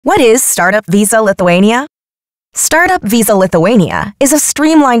What is Startup Visa Lithuania? Startup Visa Lithuania is a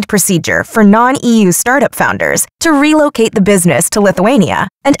streamlined procedure for non-EU startup founders to relocate the business to Lithuania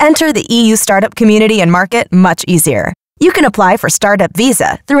and enter the EU startup community and market much easier. You can apply for Startup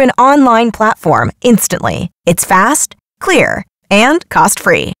Visa through an online platform instantly. It's fast, clear, and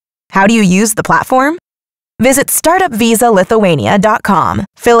cost-free. How do you use the platform? Visit startupvisalithuania.com,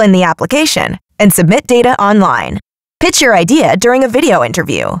 fill in the application, and submit data online. Pitch your idea during a video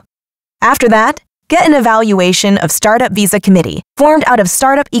interview. After that, get an evaluation of Startup Visa Committee formed out of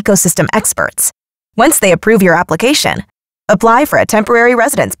startup ecosystem experts. Once they approve your application, apply for a temporary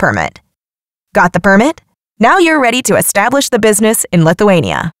residence permit. Got the permit? Now you're ready to establish the business in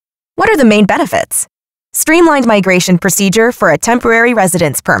Lithuania. What are the main benefits? Streamlined migration procedure for a temporary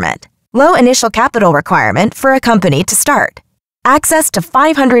residence permit. Low initial capital requirement for a company to start. Access to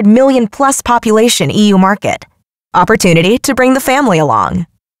 500 million plus population EU market. Opportunity to bring the family along.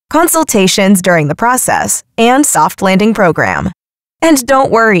 Consultations during the process and soft landing program. And don't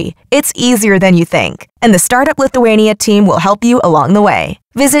worry, it's easier than you think, and the Startup Lithuania team will help you along the way.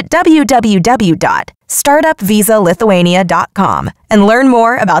 Visit www.startupvisalithuania.com and learn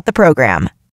more about the program.